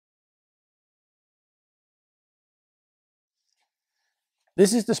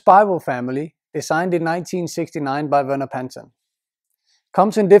This is the spiral family, designed in 1969 by VERPAN.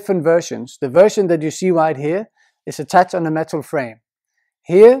 Comes in different versions. The version that you see right here is attached on a metal frame.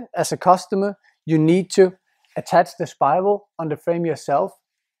 Here, as a customer, you need to attach the spiral on the frame yourself,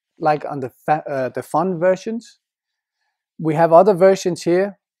 like on the fun versions. We have other versions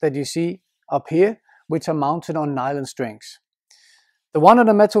here that you see up here, which are mounted on nylon strings. The one on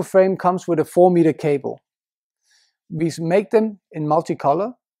the metal frame comes with a 4-meter cable. We make them in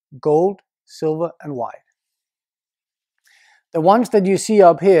multicolor, gold, silver, and white. The ones that you see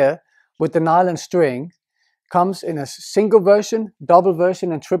up here with the nylon string comes in a single version, double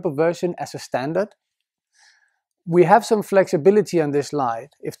version, and triple version as a standard. We have some flexibility on this light.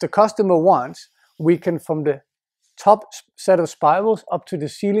 If the customer wants, we can, from the top set of spirals up to the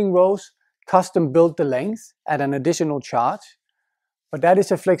ceiling rows, custom build the length at an additional charge. But that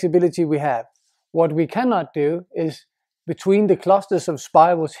is a flexibility we have. What we cannot do is, between the clusters of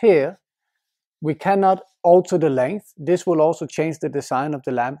spirals here, we cannot alter the length. This will also change the design of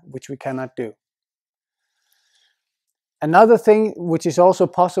the lamp, which we cannot do. Another thing which is also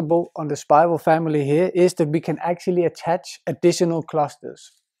possible on the spiral family here is that we can actually attach additional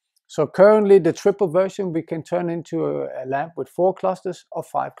clusters. So currently the triple version we can turn into a lamp with 4 clusters or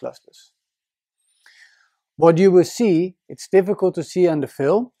 5 clusters. What you will see, it's difficult to see on the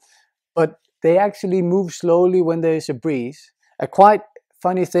film, but they actually move slowly when there is a breeze. A quite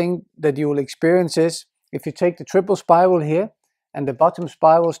funny thing that you will experience is, if you take the triple spiral here and the bottom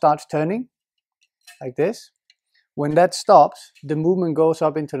spiral starts turning like this, when that stops, the movement goes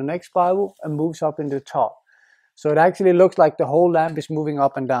up into the next spiral and moves up into the top. So it actually looks like the whole lamp is moving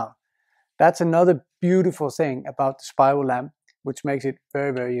up and down. That's another beautiful thing about the spiral lamp, which makes it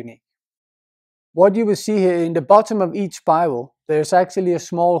very, very unique. What you will see here in the bottom of each spiral, there's actually a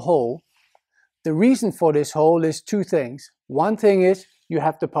small hole. The reason for this hole is 2 things. One thing is you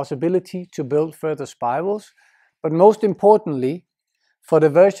have the possibility to build further spirals, but most importantly, for the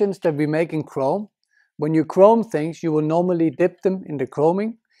versions that we make in chrome, when you chrome things, you will normally dip them in the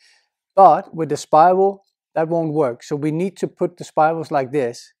chroming, but with the spiral, that won't work. So we need to put the spirals like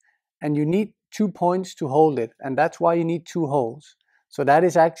this, and you need 2 points to hold it, and that's why you need 2 holes. So that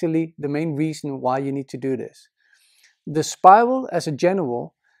is actually the main reason why you need to do this. The spiral, as a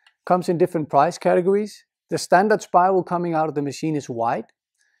general, comes in different price categories. The standard spiral coming out of the machine is white.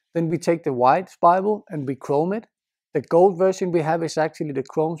 Then we take the white spiral and we chrome it. The gold version we have is actually the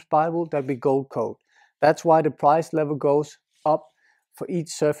chrome spiral that we gold coat. That's why the price level goes up for each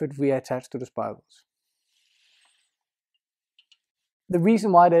surface we attach to the spirals. The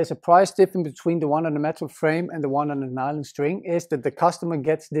reason why there's a price difference between the one on the metal frame and the one on the nylon string is that the customer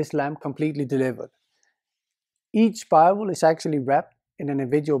gets this lamp completely delivered. Each spiral is actually wrapped in an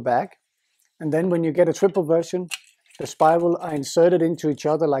individual bag, and then when you get a triple version, the spirals are inserted into each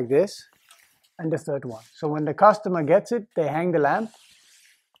other like this, and the third one. So when the customer gets it, they hang the lamp,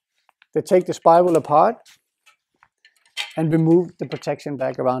 they take the spiral apart, and remove the protection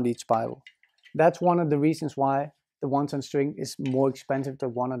bag around each spiral. That's one of the reasons why the ones on string is more expensive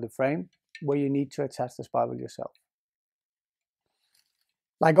than one on the frame, where you need to attach the spiral yourself.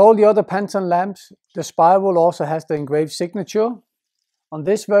 Like all the other Pantone lamps, the spiral also has the engraved signature. On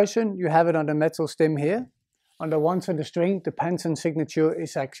this version, you have it on the metal stem here. On the ones on the string, the Pantone signature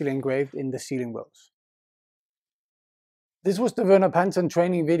is actually engraved in the ceiling rows. This was the VERPAN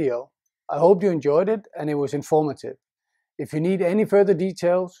training video. I hope you enjoyed it and it was informative. If you need any further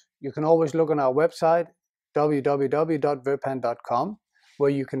details, you can always look on our website, www.verpan.com, where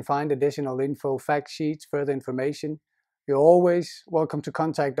you can find additional info, fact sheets, further information. You're always welcome to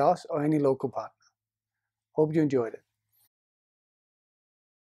contact us or any local partner. Hope you enjoyed it.